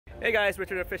Hey guys,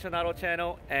 Richard Aficionado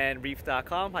channel and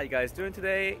Reef.com. How you guys doing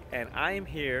today? And I am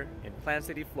here in Plant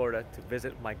City, Florida to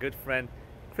visit my good friend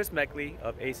Chris Meckley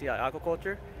of ACI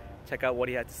Aquaculture. Check out what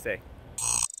he had to say.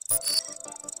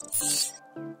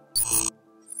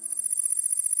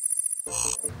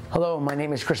 Hello, my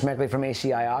name is Chris Meckley from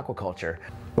ACI Aquaculture.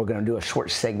 We're going to do a short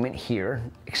segment here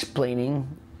explaining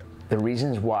the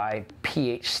reasons why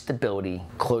pH stability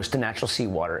close to natural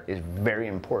seawater is very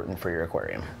important for your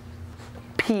aquarium.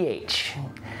 pH.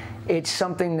 It's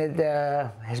something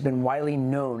that has been widely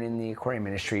known in the aquarium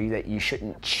industry that you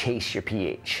shouldn't chase your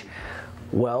pH.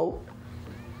 Well,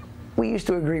 we used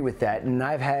to agree with that, and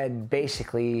I've had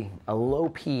basically a low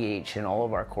pH in all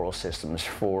of our coral systems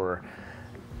for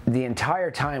the entire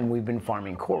time we've been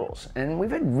farming corals, and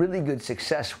we've had really good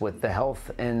success with the health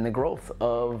and the growth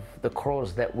of the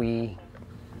corals that we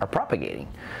are propagating.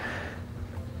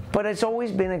 But it's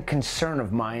always been a concern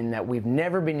of mine that we've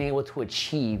never been able to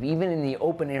achieve, even in the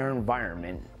open air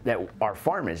environment that our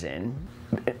farm is in,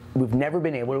 we've never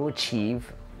been able to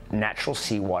achieve natural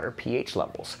seawater pH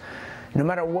levels. No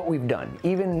matter what we've done,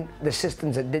 even the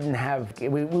systems that didn't have,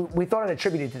 we thought it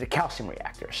attributed to the calcium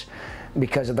reactors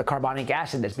because of the carbonic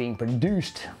acid that's being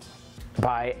produced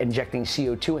by injecting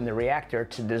CO2 in the reactor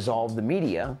to dissolve the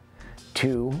media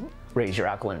to raise your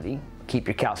alkalinity, keep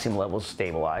your calcium levels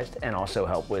stabilized, and also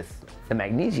help with the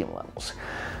magnesium levels.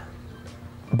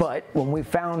 But when we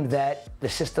found that the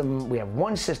system, we have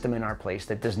one system in our place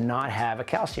that does not have a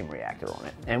calcium reactor on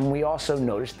it. And we also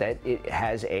noticed that it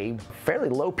has a fairly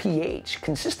low pH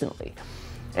consistently.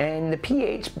 And the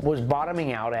pH was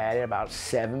bottoming out at about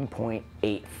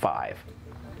 7.85.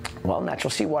 Well,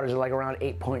 natural seawaters are like around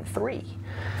 8.3.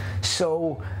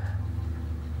 So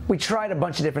we tried a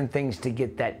bunch of different things to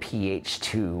get that pH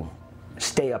to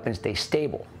stay up and stay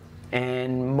stable.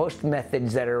 And most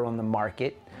methods that are on the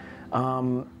market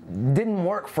didn't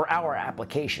work for our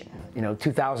application. You know,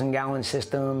 2,000 gallon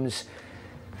systems,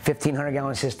 1,500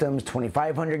 gallon systems,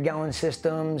 2,500 gallon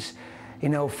systems. You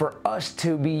know, for us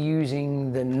to be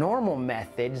using the normal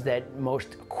methods that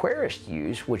most aquarists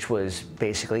use, which was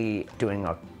basically doing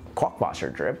a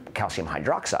Kalkwasser drip, calcium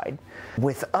hydroxide,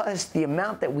 with us, the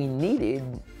amount that we needed,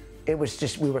 it was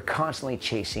just, we were constantly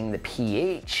chasing the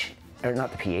pH, or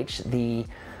not the pH, the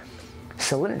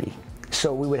salinity.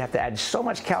 So we would have to add so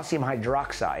much calcium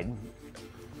hydroxide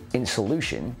in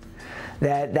solution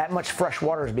that much fresh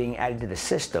water is being added to the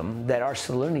system that our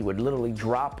salinity would literally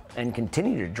drop and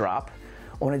continue to drop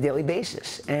on a daily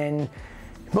basis. And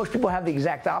most people have the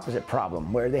exact opposite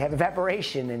problem, where they have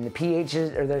evaporation and the pH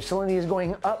is, or their salinity is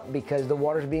going up because the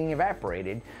water is being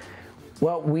evaporated.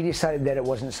 Well, we decided that it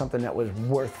wasn't something that was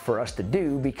worth for us to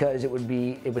do because it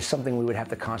was something we would have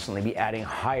to constantly be adding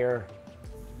higher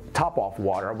top-off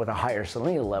water with a higher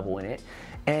salinity level in it,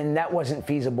 and that wasn't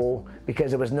feasible because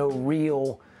there was no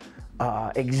real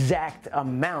exact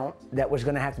amount that was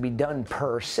going to have to be done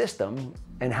per system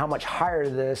and how much higher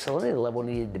the salinity level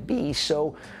needed to be,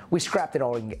 so we scrapped it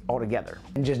all together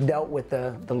and just dealt with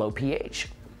the low pH.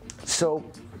 So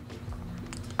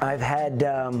I've had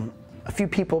a few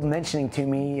people mentioning to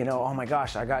me, you know, oh my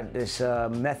gosh, I got this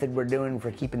method we're doing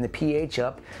for keeping the pH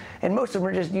up, and most of them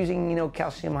are just using, you know,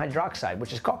 calcium hydroxide,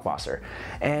 which is Kalkwasser.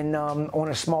 And on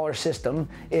a smaller system,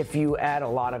 if you add a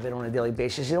lot of it on a daily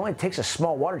basis, it only takes a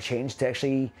small water change to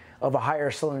actually, of a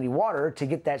higher salinity water, to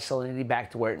get that salinity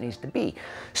back to where it needs to be.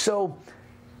 So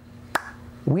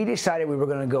we decided we were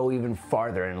going to go even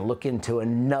farther and look into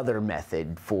another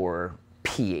method for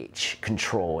pH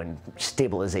control and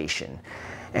stabilization.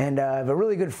 And I have a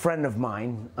really good friend of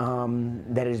mine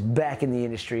that is back in the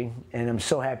industry, and I'm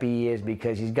so happy he is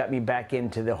because he's got me back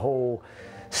into the whole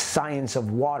science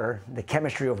of water, the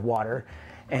chemistry of water,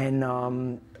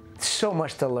 and so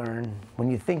much to learn. When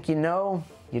you think you know,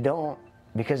 you don't,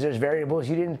 because there's variables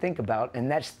you didn't think about, and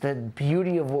that's the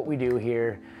beauty of what we do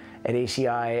here at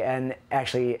ACI and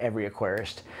actually every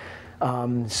aquarist.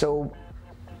 So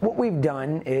what we've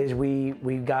done is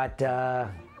we've got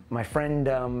my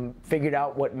friend figured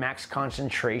out what max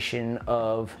concentration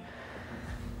of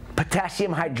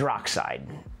potassium hydroxide,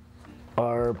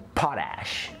 or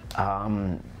potash,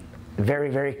 very,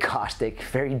 very caustic,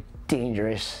 very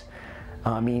dangerous.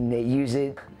 I mean, they use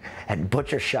it at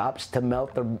butcher shops to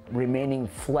melt the remaining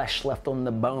flesh left on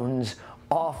the bones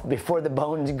off before the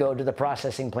bones go to the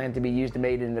processing plant to be used and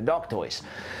made into dog toys.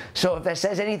 So if that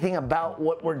says anything about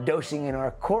what we're dosing in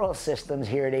our coral systems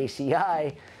here at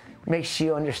ACI, makes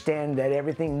you understand that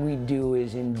everything we do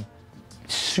is in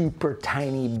super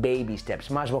tiny baby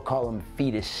steps. Might as well call them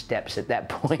fetus steps at that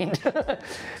point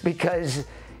because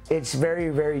it's very,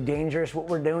 very dangerous what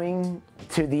we're doing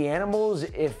to the animals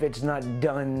if it's not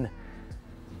done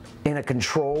in a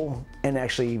control and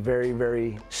actually very,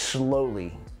 very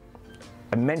slowly.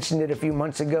 I mentioned it a few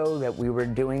months ago that we were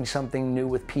doing something new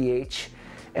with pH,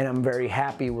 and I'm very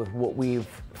happy with what we've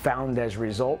found as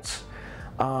results.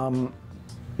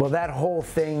 Well, that whole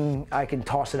thing, I can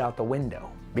toss it out the window,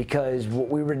 because what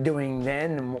we were doing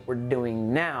then and what we're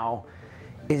doing now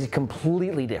is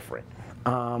completely different.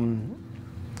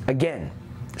 Again,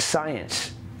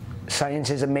 science. Science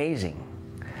is amazing.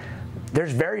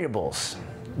 There's variables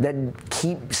that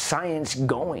keep science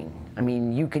going. I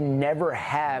mean, you can never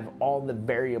have all the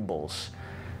variables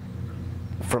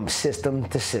from system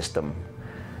to system,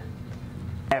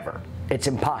 ever. It's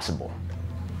impossible.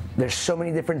 There's so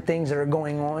many different things that are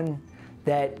going on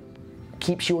that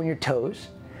keeps you on your toes,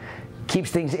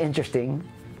 keeps things interesting,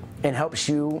 and helps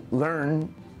you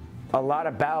learn a lot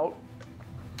about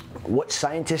what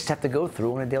scientists have to go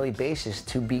through on a daily basis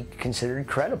to be considered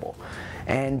credible.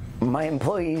 And my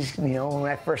employees, you know,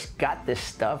 when I first got this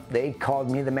stuff, they called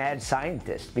me the mad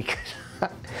scientist, because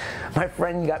my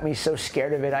friend got me so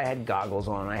scared of it. I had goggles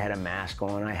on, I had a mask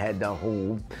on, I had the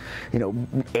whole, you know,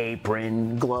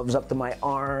 apron, gloves up to my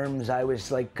arms. I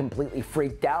was like completely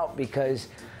freaked out, because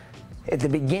at the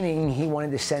beginning he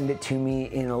wanted to send it to me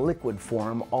in a liquid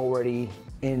form, already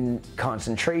in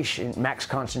concentration, max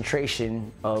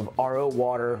concentration of RO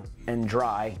water and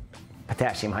dry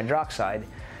potassium hydroxide.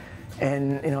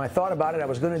 And, you know, I thought about it, I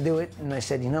was gonna do it, and I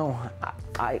said, you know,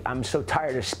 I'm so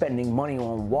tired of spending money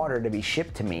on water to be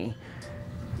shipped to me.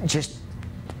 Just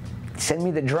send me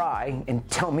the dry and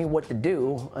tell me what to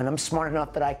do, and I'm smart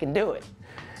enough that I can do it.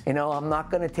 You know, I'm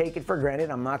not gonna take it for granted.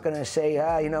 I'm not gonna say,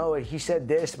 you know, he said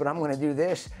this, but I'm gonna do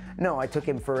this. No, I took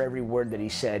him for every word that he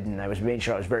said, and I was making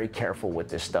sure I was very careful with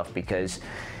this stuff, because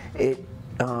it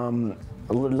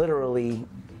literally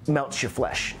melts your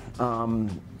flesh.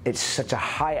 It's such a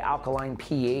high alkaline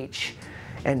pH,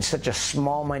 and such a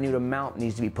small, minute amount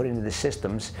needs to be put into the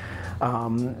systems,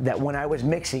 that when I was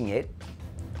mixing it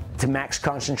to max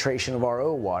concentration of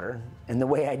RO water, and the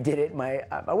way I did it,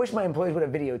 I wish my employees would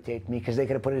have videotaped me, because they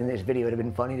could have put it in this video. It would have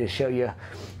been funny to show you,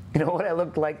 you know, what I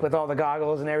looked like with all the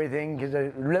goggles and everything, because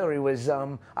I literally was, I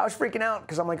was freaking out,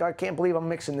 because I'm like, I can't believe I'm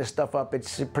mixing this stuff up.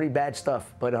 It's pretty bad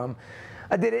stuff, but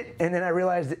I did it, and then I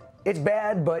realized that it's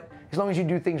bad, but as long as you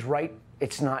do things right,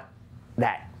 it's not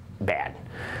that bad.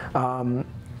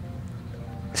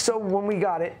 So when we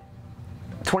got it,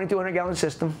 2,200 gallon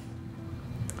system,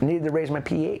 I needed to raise my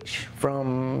pH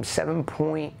from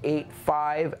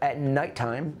 7.85 at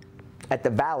nighttime at the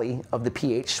valley of the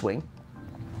pH swing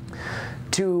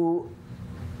to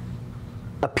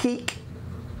a peak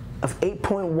of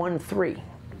 8.13.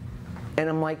 And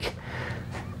I'm like,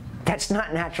 that's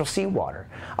not natural seawater.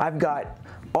 I've got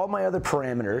all my other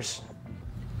parameters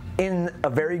in a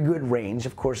very good range.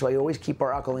 Of course, I always keep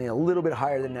our alkaline a little bit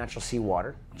higher than natural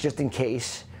seawater, just in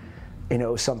case, you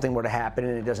know, something were to happen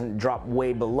and it doesn't drop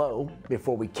way below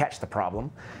before we catch the problem.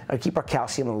 I keep our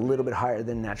calcium a little bit higher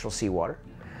than natural seawater.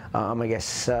 I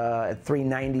guess at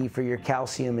 390 for your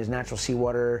calcium is natural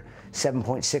seawater,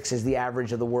 7.6 is the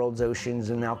average of the world's oceans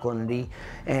in alkalinity,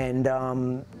 and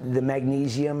the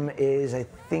magnesium is, I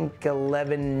think,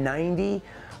 1190.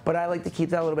 But I like to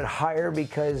keep that a little bit higher,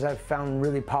 because I've found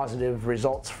really positive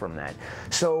results from that.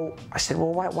 So I said,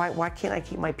 well, why can't I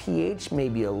keep my pH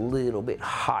maybe a little bit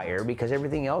higher, because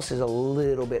everything else is a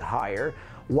little bit higher?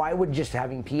 Why would just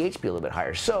having pH be a little bit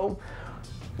higher? So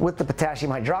with the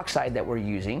potassium hydroxide that we're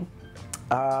using,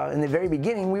 in the very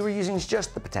beginning, we were using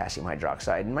just the potassium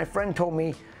hydroxide. And my friend told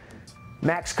me,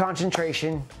 max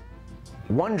concentration,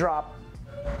 1 drop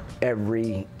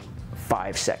every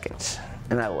 5 seconds.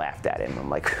 And I laughed at him. I'm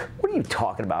like, what are you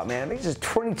talking about, man? This is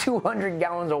 2,200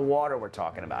 gallons of water we're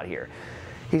talking about here.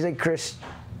 He's like, Chris,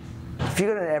 if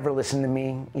you're gonna ever listen to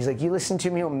me, he's like, you listen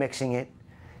to me when mixing it,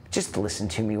 just listen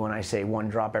to me when I say 1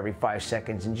 drop every 5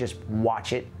 seconds, and just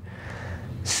watch it.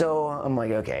 So I'm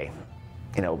like, okay,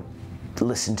 you know,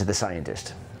 listen to the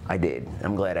scientist. I did.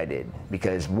 I'm glad I did,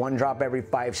 because 1 drop every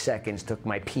 5 seconds took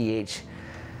my pH.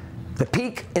 The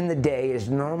peak in the day is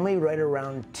normally right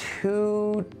around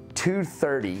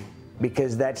 230,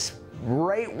 because that's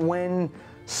right when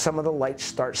some of the lights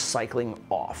start cycling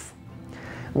off.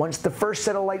 Once the first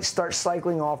set of lights start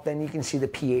cycling off, then you can see the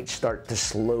pH start to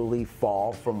slowly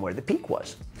fall from where the peak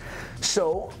was.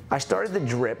 So I started the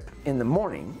drip in the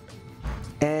morning,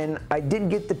 and I did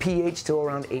get the pH to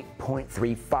around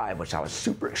 8.35, which I was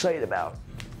super excited about.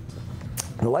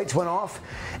 The lights went off,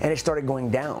 and it started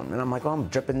going down. And I'm like, oh, I'm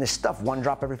dripping this stuff 1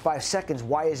 drop every 5 seconds.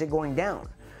 Why is it going down?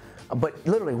 But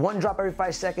literally 1 drop every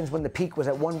 5 seconds, when the peak was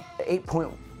at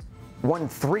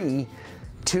 8.13,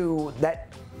 to that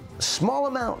small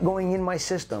amount going in my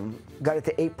system, got it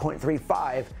to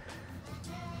 8.35.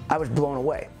 I was blown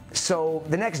away. So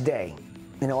the next day,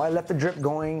 you know, I left the drip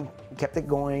going, kept it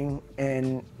going,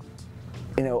 and,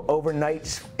 you know,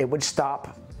 overnight it would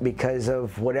stop because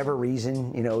of whatever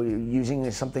reason, you know, using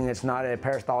something that's not a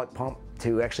peristaltic pump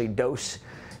to actually dose.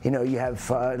 You know, you have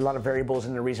a lot of variables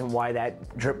in the reason why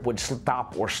that drip would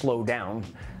stop or slow down,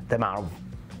 the amount of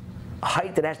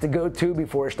height that has to go to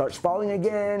before it starts falling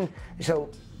again. So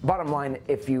bottom line,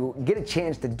 if you get a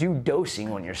chance to do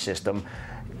dosing on your system,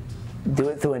 do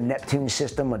it through a Neptune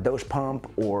system, a dose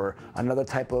pump, or another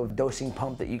type of dosing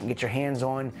pump that you can get your hands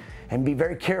on, and be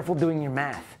very careful doing your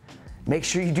math. Make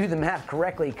sure you do the math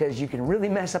correctly, because you can really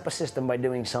mess up a system by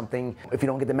doing something if you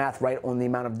don't get the math right on the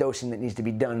amount of dosing that needs to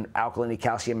be done, alkalinity,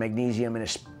 calcium, magnesium, and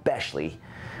especially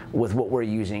with what we're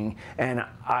using. And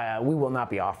we will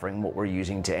not be offering what we're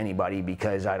using to anybody,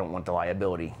 because I don't want the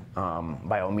liability.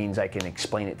 By all means, I can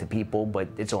explain it to people, but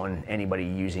it's on anybody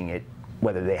using it,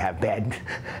 whether they have bad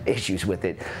issues with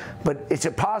it. But it's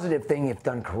a positive thing if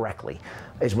done correctly,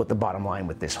 is what the bottom line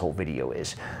with this whole video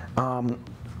is.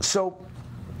 So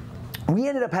we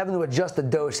ended up having to adjust the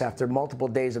dose after multiple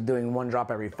days of doing 1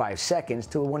 drop every 5 seconds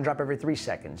to a 1 drop every 3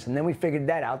 seconds. And then we figured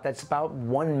that out. That's about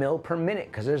 1 mil per minute,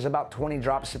 because there's about 20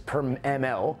 drops per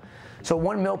ml. So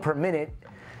 1 mil per minute.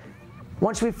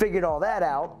 Once we figured all that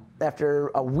out,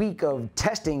 after a week of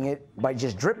testing it by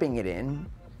just dripping it in,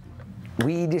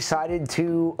 we decided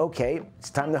to, okay, it's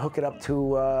time to hook it up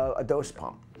to a dose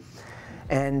pump.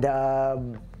 And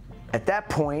at that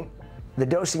point, the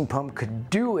dosing pump could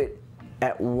do it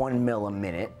at 1 mil a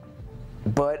minute,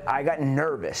 but I got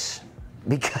nervous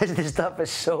because this stuff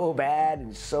is so bad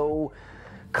and so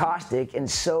caustic and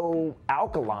so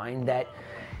alkaline that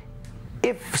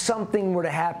if something were to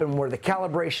happen where the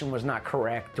calibration was not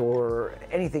correct or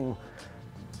anything,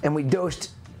 and we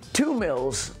dosed 2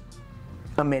 mils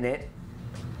a minute,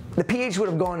 the pH would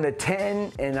have gone to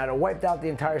 10 and I'd have wiped out the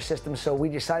entire system. So we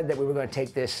decided that we were going to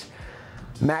take this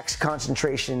max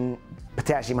concentration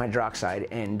potassium hydroxide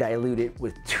and dilute it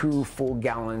with 2 full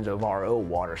gallons of RO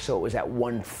water, so it was at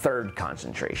 1/3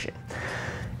 concentration.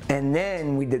 And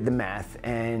then we did the math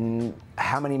and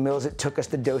how many mils it took us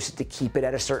to dose it to keep it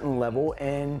at a certain level,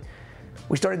 and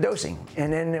we started dosing.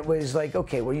 And then it was like,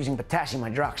 okay, we're using potassium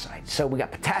hydroxide, so we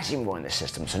got potassium going in the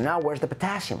system. So now where's the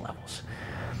potassium levels?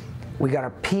 We got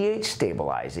our pH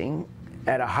stabilizing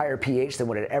at a higher pH than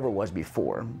what it ever was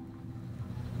before.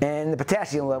 And the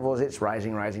potassium levels, it's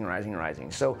rising, rising, rising,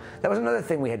 rising. So that was another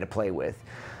thing we had to play with.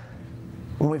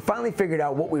 When we finally figured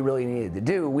out what we really needed to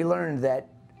do, we learned that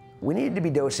we needed to be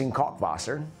dosing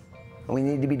Kalkwasser, and we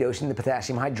needed to be dosing the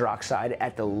potassium hydroxide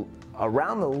at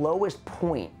around the lowest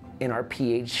point in our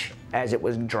pH as it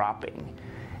was dropping,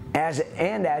 as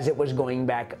it was going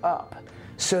back up,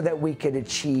 so that we could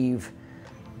achieve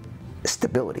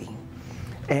stability.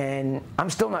 And I'm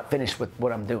still not finished with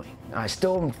what I'm doing. I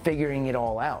still am figuring it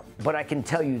all out. But I can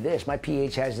tell you this, my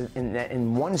pH has,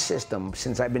 in one system,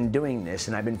 since I've been doing this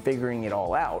and I've been figuring it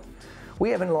all out, we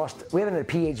haven't had a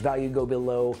pH value go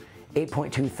below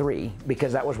 8.23,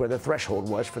 because that was where the threshold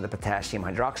was for the potassium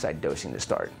hydroxide dosing to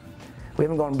start. We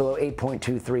haven't gone below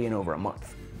 8.23 in over a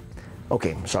month.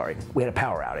 Okay, sorry, we had a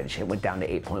power outage. It went down to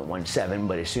 8.17,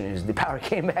 but as soon as the power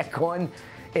came back on,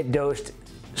 it dosed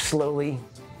slowly,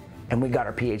 and we got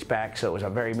our pH back, so it was a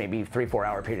very maybe 3-4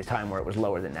 hour period of time where it was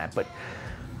lower than that. But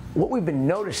what we've been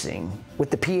noticing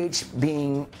with the pH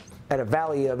being at a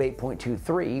value of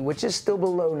 8.23, which is still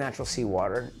below natural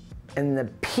seawater, and the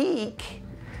peak,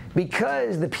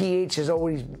 because the pH is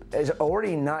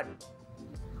already not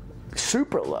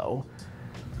super low,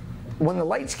 when the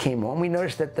lights came on, we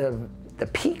noticed that the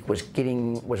peak was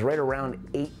right around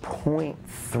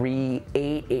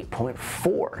 8.38,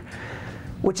 8.4,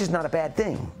 which is not a bad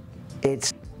thing.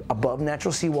 It's above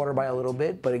natural seawater by a little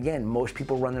bit, but again, most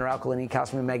people run their alkalinity,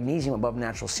 calcium, and magnesium above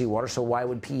natural seawater, so why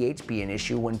would pH be an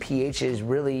issue when pH is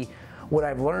really, what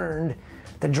I've learned,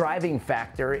 the driving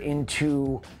factor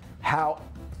into how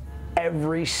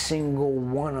every single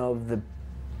one of the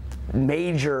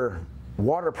major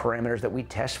water parameters that we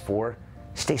test for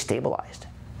stay stabilized.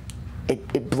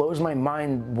 It blows my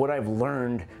mind what I've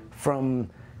learned from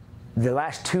the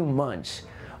last 2 months.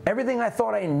 Everything I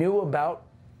thought I knew about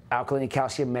alkalinity,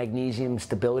 calcium, magnesium,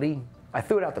 stability, I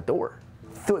threw it out the door.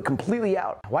 Threw it completely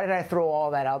out. Why did I throw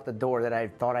all that out the door that I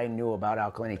thought I knew about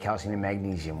alkalinity, calcium, and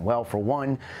magnesium? Well, for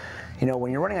one, you know,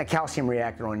 when you're running a calcium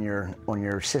reactor on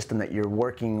your system that you're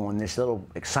working on this little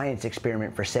science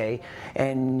experiment for, say,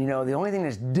 and you know, the only thing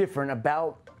that's different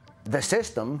about the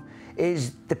system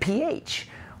is the pH.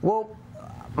 Well,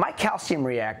 my calcium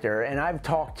reactor, and I've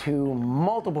talked to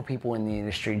multiple people in the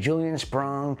industry, Julian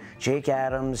Sprung, Jake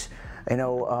Adams,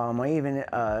 I even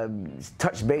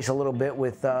touched base a little bit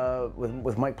with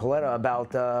Mike Paletta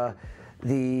about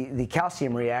the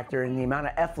calcium reactor and the amount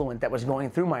of effluent that was going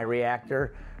through my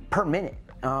reactor per minute.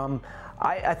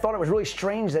 I thought it was really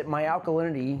strange that my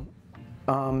alkalinity,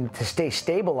 to stay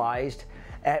stabilized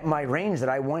at my range that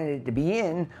I wanted it to be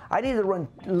in, I needed to run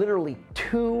literally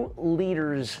 2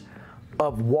 liters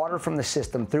of water from the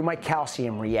system through my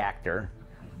calcium reactor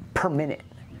per minute.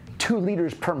 2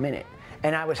 liters per minute.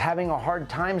 And I was having a hard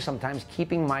time sometimes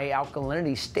keeping my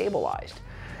alkalinity stabilized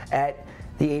at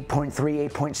the 8.3,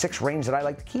 8.6 range that I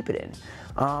like to keep it in.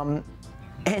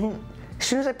 And as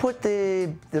soon as I put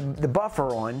the buffer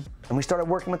on and we started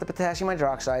working with the potassium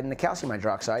hydroxide and the calcium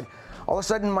hydroxide, all of a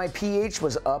sudden my pH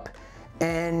was up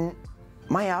and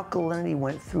my alkalinity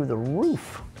went through the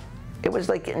roof. It was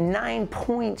like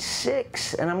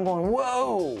 9.6 and I'm going,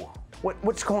 whoa,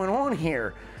 what's going on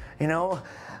here?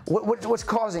 What's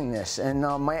causing this? And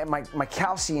my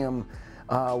calcium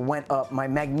went up, my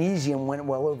magnesium went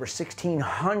well over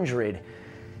 1600,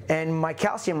 and my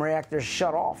calcium reactor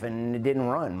shut off and it didn't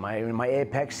run. My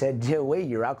Apex said, wait,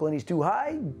 your alkalinity's too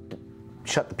high.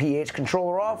 Shut the pH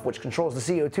controller off, which controls the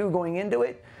CO2 going into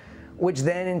it, which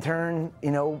then in turn,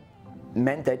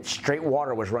 meant that straight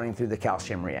water was running through the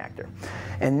calcium reactor.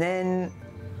 And then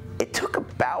it took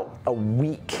about a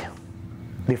week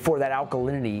before that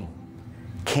alkalinity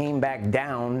came back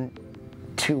down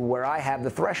to where I have the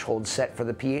threshold set for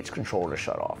the pH controller to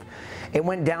shut off. It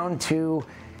went down to,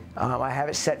 I have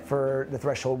it set for the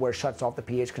threshold where it shuts off the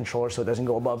pH controller so it doesn't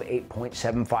go above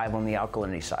 8.75 on the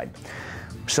alkalinity side.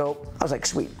 So I was like,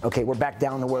 sweet, okay, we're back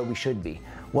down to where we should be.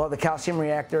 Well, the calcium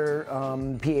reactor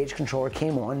pH controller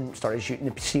came on, started shooting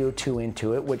the CO2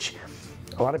 into it, which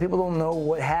a lot of people don't know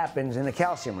what happens in a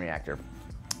calcium reactor.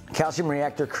 Calcium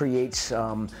reactor creates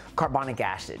carbonic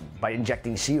acid by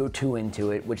injecting CO2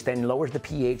 into it, which then lowers the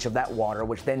pH of that water,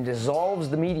 which then dissolves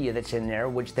the media that's in there,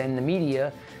 which then the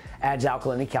media adds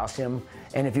alkalinity, calcium,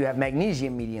 and if you have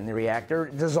magnesium media in the reactor,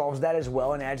 it dissolves that as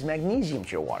well and adds magnesium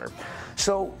to your water.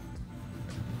 So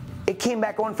it came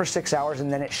back on for 6 hours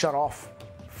and then it shut off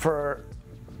for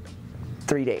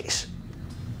 3 days.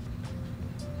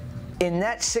 In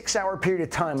that 6-hour period of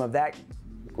time of that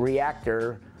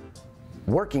reactor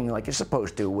working like it's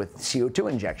supposed to with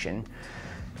CO2 injection,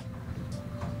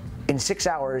 in 6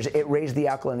 hours it raised the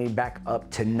alkalinity back up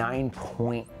to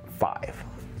 9.5.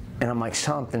 And I'm like,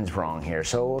 something's wrong here.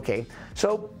 So okay,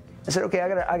 so I said, okay,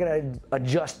 I gotta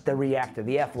adjust the reactor,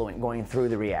 the effluent going through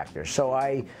the reactor. So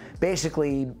I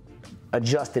basically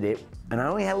adjusted it, and I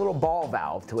only had a little ball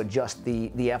valve to adjust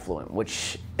the effluent,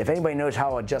 which if anybody knows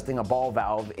how adjusting a ball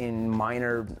valve in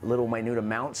little minute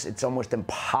amounts, it's almost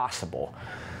impossible.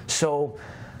 So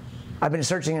I've been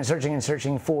searching and searching and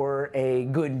searching for a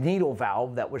good needle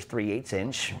valve that was 3/8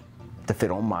 inch to fit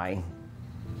on my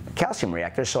calcium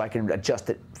reactor so I could adjust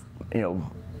it,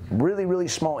 really, really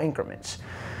small increments.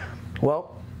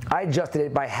 Well, I adjusted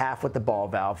it by half with the ball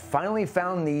valve. Finally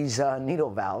found these needle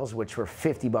valves, which were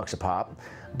 50 bucks a pop,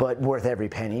 but worth every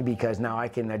penny because now I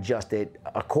can adjust it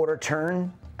a quarter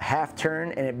turn, half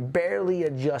turn, and it barely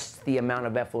adjusts the amount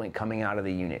of effluent coming out of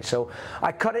the unit. So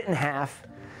I cut it in half.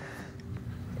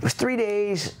 It was 3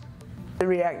 days.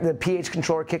 The pH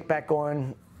controller kicked back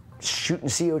on, shooting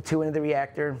CO2 into the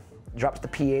reactor, drops the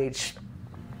pH.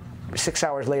 6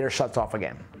 hours later, shuts off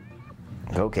again.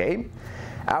 Okay.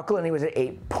 Alkalinity was at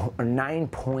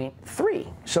 9.3.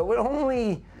 So it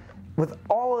only, with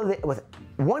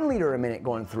 1 liter a minute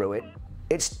going through it,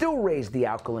 it still raised the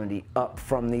alkalinity up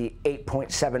from the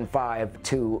 8.75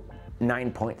 to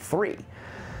 9.3.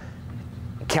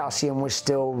 Calcium was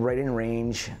still right in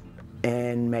range,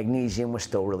 and magnesium was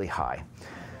still really high.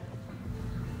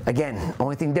 Again,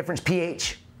 only thing difference,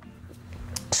 pH.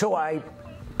 So I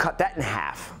cut that in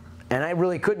half. And I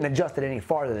really couldn't adjust it any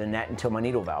farther than that until my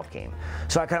needle valve came.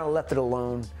 So I kind of left it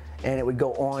alone, and it would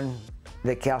go on.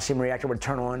 The calcium reactor would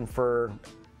turn on for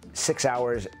 6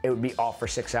 hours. It would be off for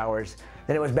 6 hours.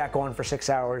 Then it was back on for 6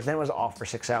 hours. Then it was off for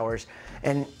 6 hours.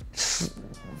 And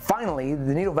finally,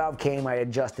 the needle valve came. I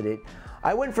adjusted it.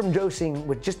 I went from dosing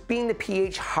with just being the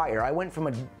pH higher. I went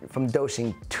from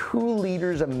dosing 2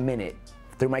 liters a minute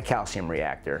through my calcium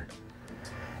reactor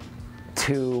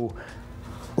to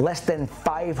less than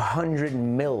 500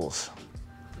 mils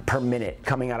per minute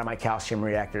coming out of my calcium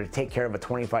reactor to take care of a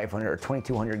 2,500 or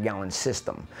 2,200 gallon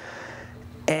system.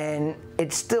 And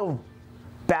it still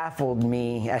baffled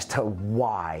me as to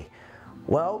why.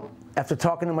 Well, after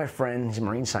talking to my friend, he's a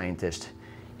marine scientist,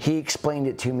 he explained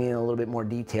it to me in a little bit more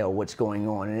detail what's going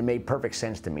on, and it made perfect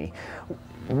sense to me.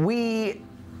 We,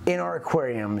 in our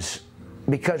aquariums,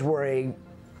 because we're a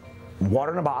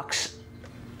water in a box,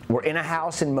 We're in a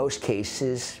house in most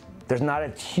cases. There's not a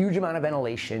huge amount of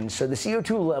ventilation, so the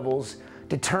CO2 levels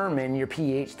determine your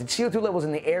pH. The CO2 levels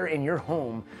in the air in your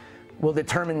home will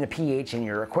determine the pH in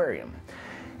your aquarium.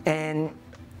 And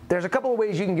there's a couple of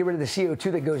ways you can get rid of the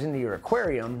CO2 that goes into your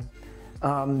aquarium.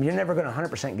 You're never going to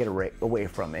 100% get away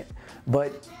from it,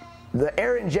 but the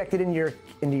air injected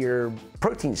into your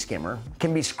protein skimmer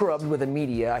can be scrubbed with a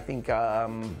media. I think, I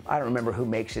don't remember who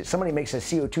makes it. Somebody makes a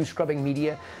CO2 scrubbing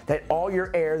media that all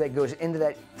your air that goes into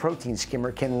that protein skimmer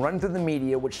can run through the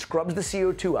media, which scrubs the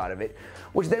CO2 out of it,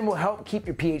 which then will help keep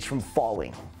your pH from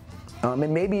falling.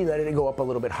 And maybe let it go up a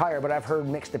little bit higher, but I've heard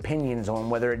mixed opinions on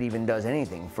whether it even does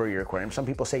anything for your aquarium. Some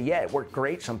people say, yeah, it worked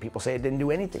great. Some people say it didn't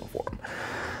do anything for them.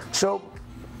 So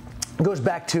it goes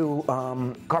back to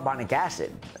carbonic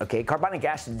acid. Okay, carbonic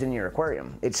acid is in your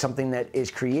aquarium. It's something that is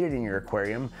created in your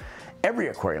aquarium, every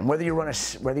aquarium, whether you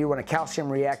run a calcium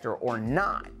reactor or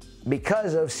not,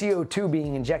 because of CO2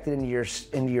 being injected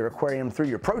into your aquarium through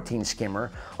your protein skimmer,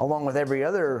 along with every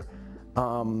other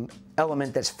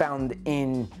element that's found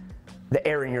in the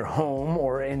air in your home,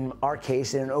 or in our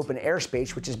case, in an open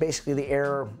airspace, which is basically the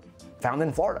air found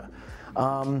in Florida.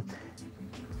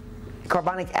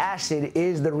 Carbonic acid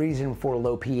is the reason for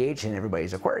low pH in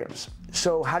everybody's aquariums.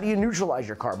 So how do you neutralize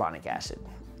your carbonic acid?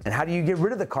 And how do you get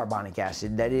rid of the carbonic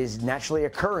acid that is naturally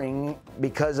occurring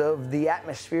because of the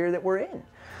atmosphere that we're in?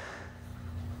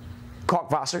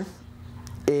 Kalkwasser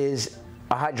is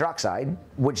a hydroxide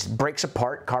which breaks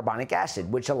apart carbonic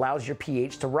acid, which allows your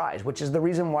pH to rise, which is the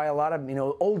reason why a lot of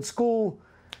old school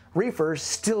reefers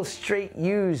still straight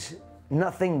use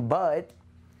nothing but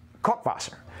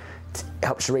Kalkwasser. It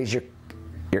helps raise your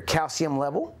calcium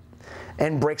level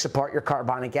and breaks apart your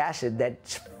carbonic acid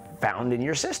that's found in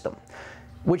your system,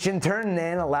 which in turn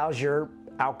then allows your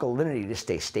alkalinity to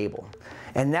stay stable.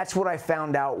 And that's what I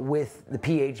found out with the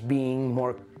pH being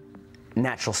more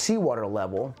natural seawater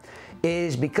level,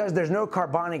 is because there's no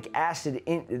carbonic acid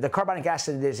the carbonic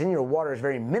acid that's in your water is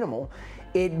very minimal.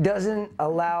 It doesn't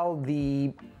allow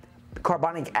the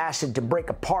carbonic acid to break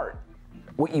apart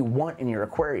what you want in your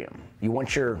aquarium. You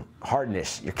want your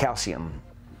hardness, your calcium,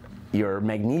 your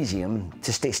magnesium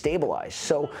to stay stabilized.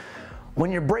 So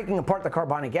when you're breaking apart the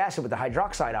carbonic acid with the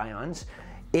hydroxide ions,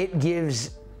 it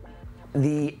gives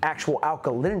the actual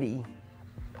alkalinity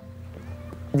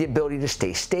the ability to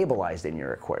stay stabilized in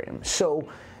your aquarium. So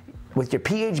with your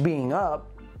pH being up,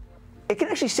 it can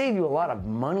actually save you a lot of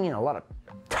money and a lot of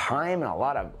time and a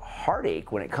lot of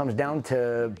heartache when it comes down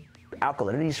to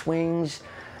alkalinity swings.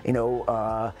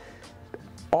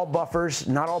 All buffers,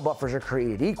 not all buffers are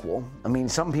created equal. I mean,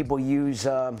 some people use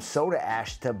soda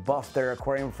ash to buff their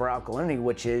aquarium for alkalinity,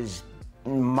 which is,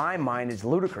 in my mind, is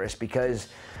ludicrous, because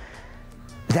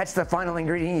that's the final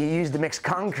ingredient you use to mix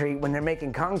concrete when they're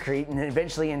making concrete, and then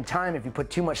eventually in time, if you put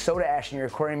too much soda ash in your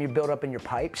aquarium, you build up in your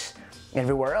pipes and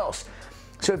everywhere else.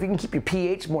 So if you can keep your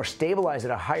pH more stabilized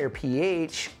at a higher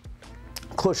pH,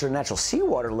 closer to natural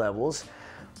seawater levels,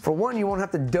 for one, you won't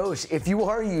have to dose. If you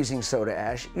are using soda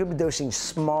ash, you'll be dosing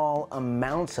small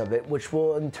amounts of it, which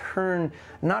will in turn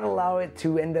not allow it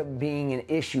to end up being an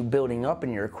issue building up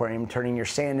in your aquarium, turning your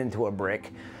sand into a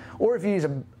brick. Or if you use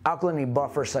an alkalinity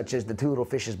buffer such as the Two Little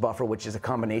Fishes buffer, which is a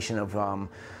combination of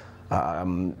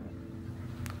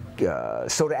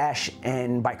soda ash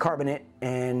and bicarbonate,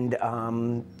 and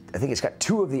I think it's got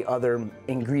two of the other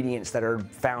ingredients that are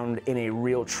found in a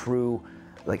real true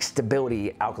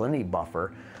stability alkalinity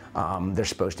buffer. They're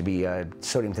supposed to be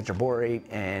sodium tetraborate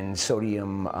and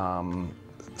sodium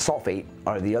sulfate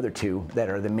are the other two that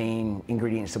are the main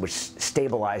ingredients which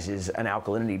stabilizes an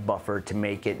alkalinity buffer to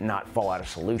make it not fall out of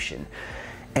solution.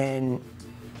 And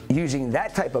using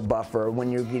that type of buffer,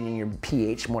 when you're getting your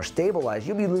pH more stabilized,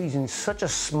 you'll be using such a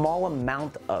small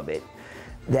amount of it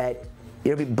that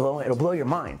it'll blow your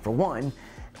mind. For one,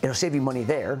 it'll save you money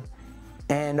there,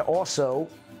 and also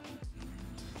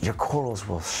your corals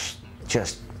will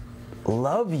just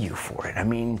love you for it. I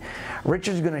mean,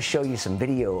 Richard's going to show you some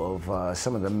video of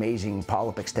some of the amazing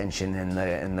polyp extension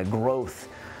and the growth.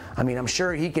 I mean, I'm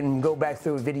sure he can go back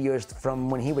through videos from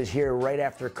when he was here right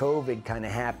after COVID kind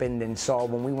of happened and saw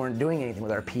when we weren't doing anything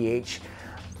with our pH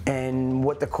and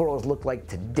what the corals look like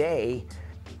today.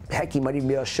 Heck, he might even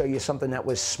be able to show you something that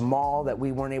was small that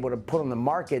we weren't able to put on the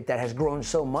market that has grown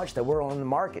so much that we're on the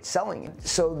market selling it.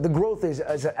 So the growth is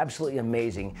absolutely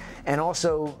amazing. And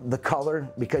also the color,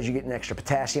 because you're getting extra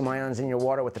potassium ions in your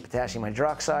water with the potassium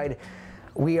hydroxide.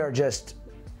 We are just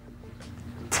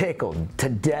tickled to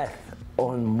death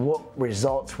on what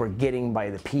results we're getting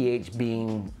by the pH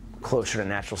being closer to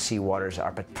natural seawaters,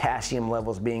 our potassium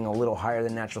levels being a little higher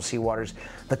than natural seawaters.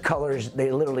 The colors,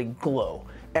 they literally glow.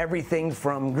 everything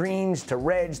from greens to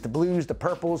reds to blues to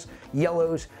purples,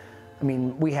 yellows. I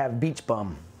mean, we have beach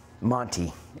bum,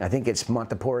 Monty. I think it's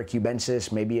Montipora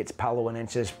cubensis, maybe it's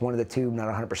Paloenensis, one of the two, not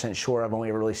 100% sure. I've only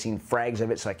ever really seen frags of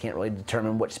it, so I can't really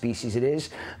determine what species it is,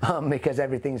 because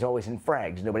everything's always in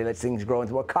frags. Nobody lets things grow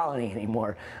into a colony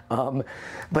anymore.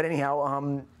 But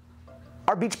anyhow,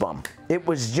 our beach bum, it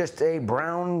was just a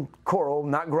brown coral,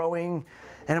 not growing,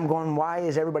 and I'm going, why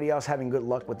is everybody else having good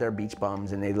luck with their beach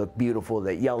bums? And they look beautiful,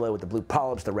 that yellow with the blue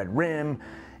polyps, the red rim,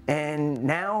 and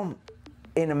now,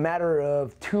 in a matter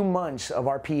of 2 months of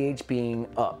our pH being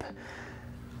up,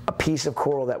 a piece of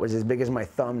coral that was as big as my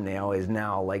thumbnail is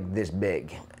now like this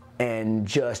big. And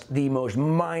just the most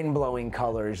mind-blowing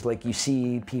colors, like you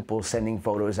see people sending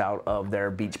photos out of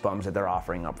their beach bums that they're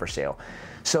offering up for sale.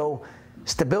 So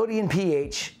stability in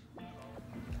pH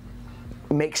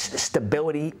makes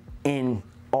stability in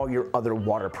all your other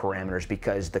water parameters,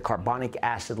 because the carbonic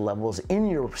acid levels in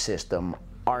your system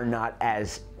are not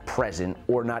as present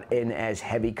or not in as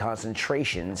heavy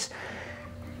concentrations,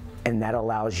 and that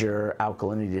allows your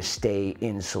alkalinity to stay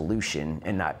in solution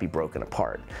and not be broken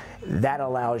apart. That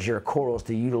allows your corals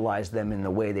to utilize them in the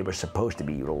way they were supposed to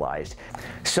be utilized.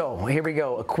 So here we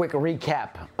go, a quick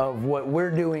recap of what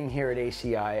we're doing here at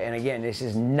ACI, and again, this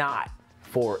is not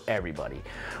for everybody.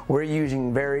 We're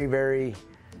using very, very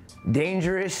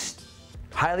dangerous,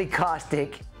 highly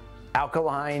caustic,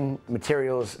 alkaline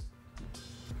materials,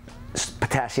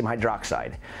 potassium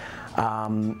hydroxide.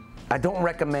 I don't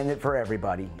recommend it for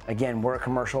everybody. Again, we're a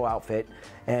commercial outfit,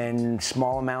 and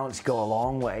small amounts go a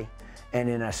long way. And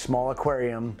in a small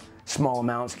aquarium, small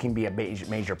amounts can be a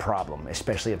major problem,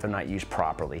 especially if they're not used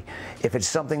properly. If it's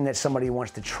something that somebody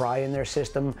wants to try in their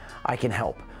system, I can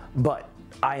help. But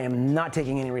I am not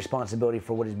taking any responsibility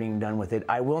for what is being done with it.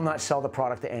 I will not sell the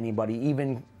product to anybody.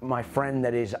 Even my friend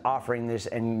that is offering this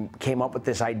and came up with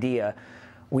this idea,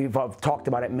 we've talked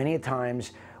about it many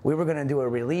times. We were gonna do a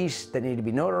release that needed to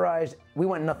be notarized. We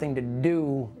want nothing to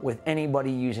do with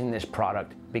anybody using this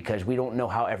product, because we don't know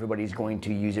how everybody's going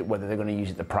to use it, whether they're gonna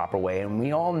use it the proper way. And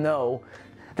we all know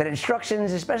that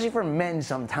instructions, especially for men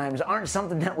sometimes, aren't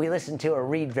something that we listen to or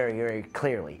read very, very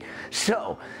clearly.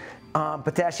 So,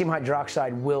 potassium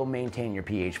hydroxide will maintain your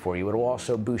pH for you. It will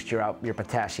also boost your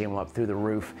potassium up through the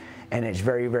roof, and it's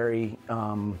very, very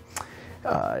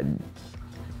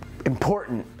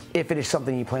important, if it is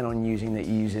something you plan on using, that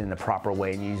you use it in the proper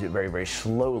way and use it very, very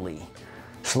slowly.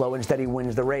 Slow and steady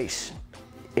wins the race.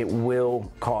 It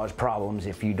will cause problems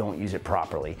if you don't use it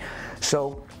properly.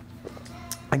 So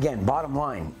again, bottom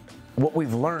line, what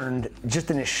we've learned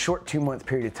just in a short 2-month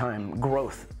period of time,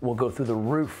 growth will go through the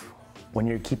roof when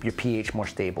you keep your pH more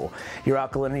stable. Your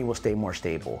alkalinity will stay more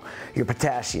stable. Your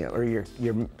potassium, or your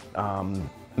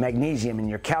magnesium and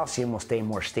your calcium will stay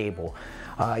more stable.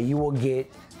 You will get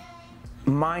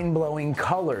mind-blowing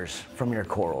colors from your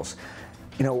corals.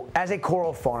 You know, as a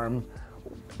coral farm,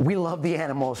 we love the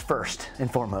animals first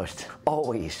and foremost,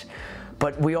 always.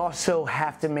 But we also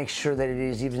have to make sure that it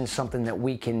is even something that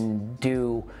we can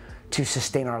do to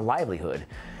sustain our livelihood.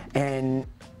 And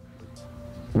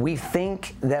we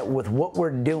think that with what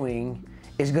we're doing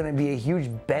is going to be a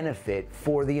huge benefit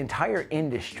for the entire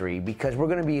industry, because we're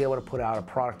going to be able to put out a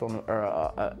product on,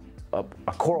 or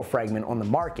a coral fragment on the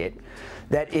market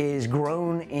that is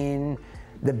grown in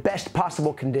the best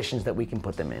possible conditions that we can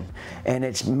put them in. And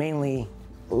it's mainly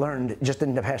learned just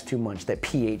in the past 2 months that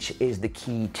pH is the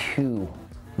key to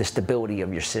the stability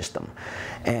of your system.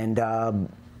 And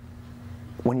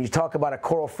when you talk about a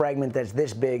coral fragment that's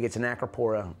this big, it's an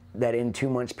acropora that in 2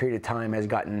 months period of time has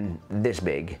gotten this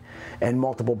big and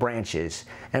multiple branches,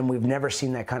 and we've never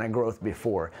seen that kind of growth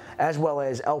before, as well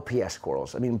as LPS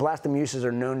corals. I mean, blastomusas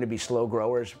are known to be slow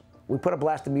growers. We put a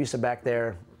blastomusa back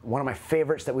there, one of my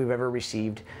favorites that we've ever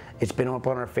received. It's been up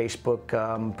on our Facebook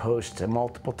post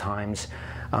multiple times,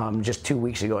 just 2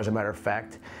 weeks ago as a matter of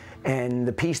fact. And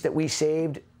the piece that we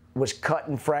saved was cut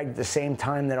and fragged at the same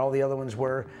time that all the other ones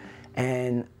were,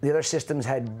 and the other systems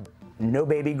had no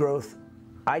baby growth.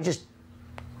 I just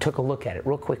took a look at it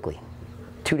real quickly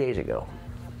 2 days ago.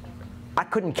 I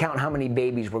couldn't count how many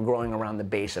babies were growing around the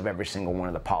base of every single one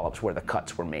of the polyps where the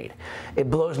cuts were made. It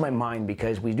blows my mind,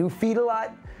 because we do feed a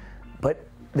lot, but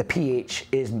the pH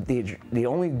is the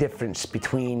only difference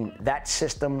between that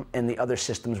system and the other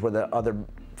systems where the other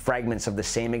fragments of the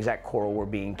same exact coral were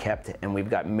being kept, and we've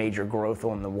got major growth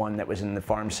on the one that was in the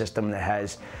farm system that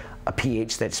has a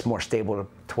pH that's more stable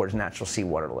towards natural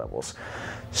seawater levels.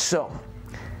 So,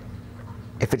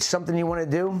 if it's something you want to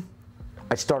do,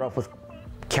 I'd start off with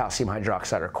calcium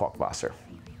hydroxide or Kalkwasser.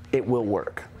 It will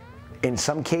work. In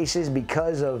some cases,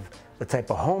 because of the type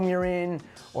of home you're in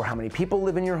or how many people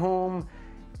live in your home,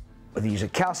 Whether you use a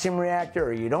calcium reactor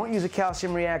or you don't use a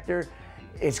calcium reactor,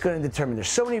 it's going to determine. There's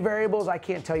so many variables, I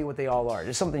can't tell you what they all are.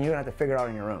 It's something you're going to have to figure out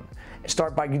on your own.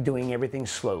 Start by doing everything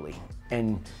slowly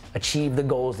and achieve the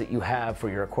goals that you have for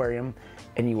your aquarium,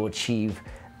 and you will achieve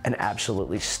the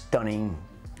absolutely stunning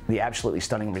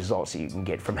results that you can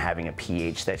get from having a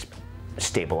pH that's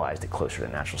stabilized at closer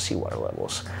to natural seawater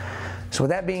levels. So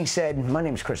with that being said, my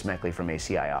name is Chris Meckley from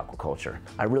ACI Aquaculture.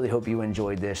 I really hope you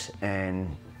enjoyed this, and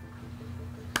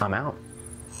I'm out.